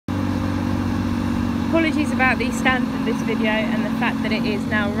apologies about the standard of this video and the fact that it is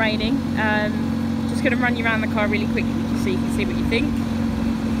now raining. Just going to run you around the car really quickly just so you can see what you think.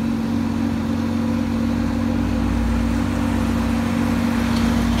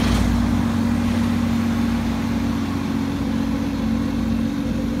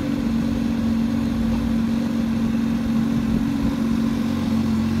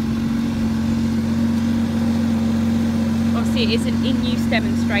 It is an in-use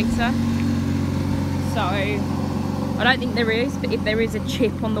demonstrator, so I don't think there is, but if there is a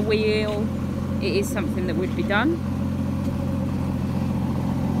chip on the wheel, it is something that would be done.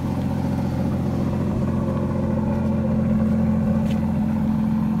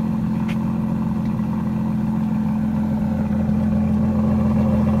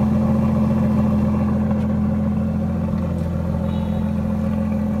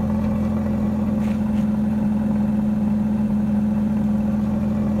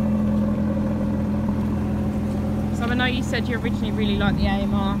 I know you said you originally really liked the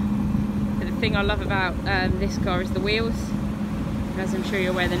AMR, but the thing I love about this car is the wheels. As I'm sure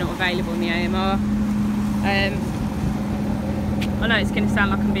you're aware, they're not available in the AMR. I know it's going to sound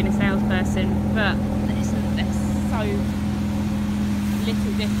like I'm being a salesperson, but they're so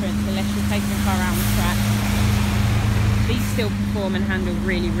little difference unless you're taking the car out on the track. These still perform and handle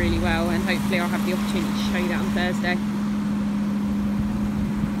really, really well, and hopefully I'll have the opportunity to show you that on Thursday.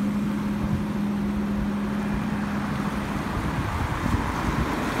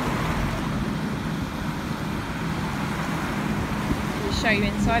 Show you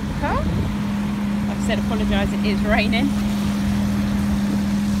inside the car. Like I said, apologise, it is raining.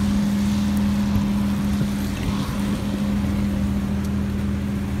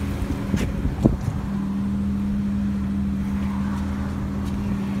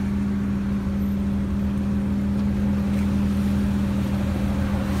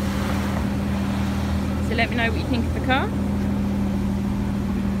 So let me know what you think of the car.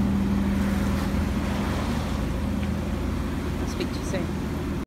 I'll speak to you soon.